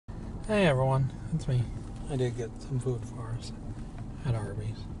Hey everyone, it's me. I did get some food for us at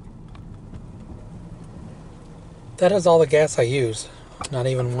Arby's. That is all the gas I use. Not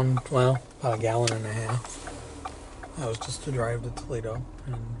even about a gallon and a half. That was just to drive to Toledo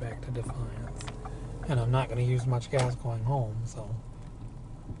and back to Defiance. And I'm not going to use much gas going home, so.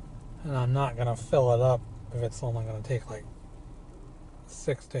 And I'm not going to fill it up if it's only going to take like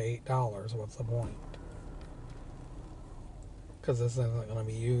 $6 to $8. What's the point? Because this isn't going to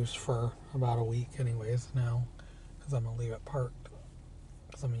be used for about a week anyways now, because I'm going to leave it parked,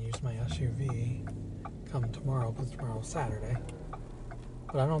 because I'm going to use my SUV come tomorrow, because tomorrow's Saturday.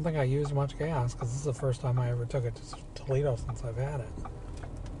 But I don't think I used much gas, because this is the first time I ever took it to Toledo since I've had it.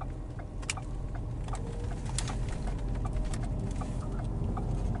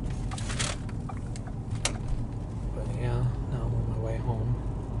 But yeah, now I'm on my way home.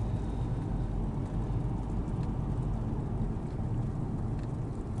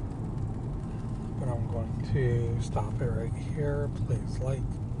 But I'm going to stop it right here. Please like,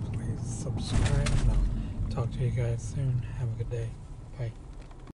 please subscribe, and I'll talk to you guys soon. Have a good day. Bye.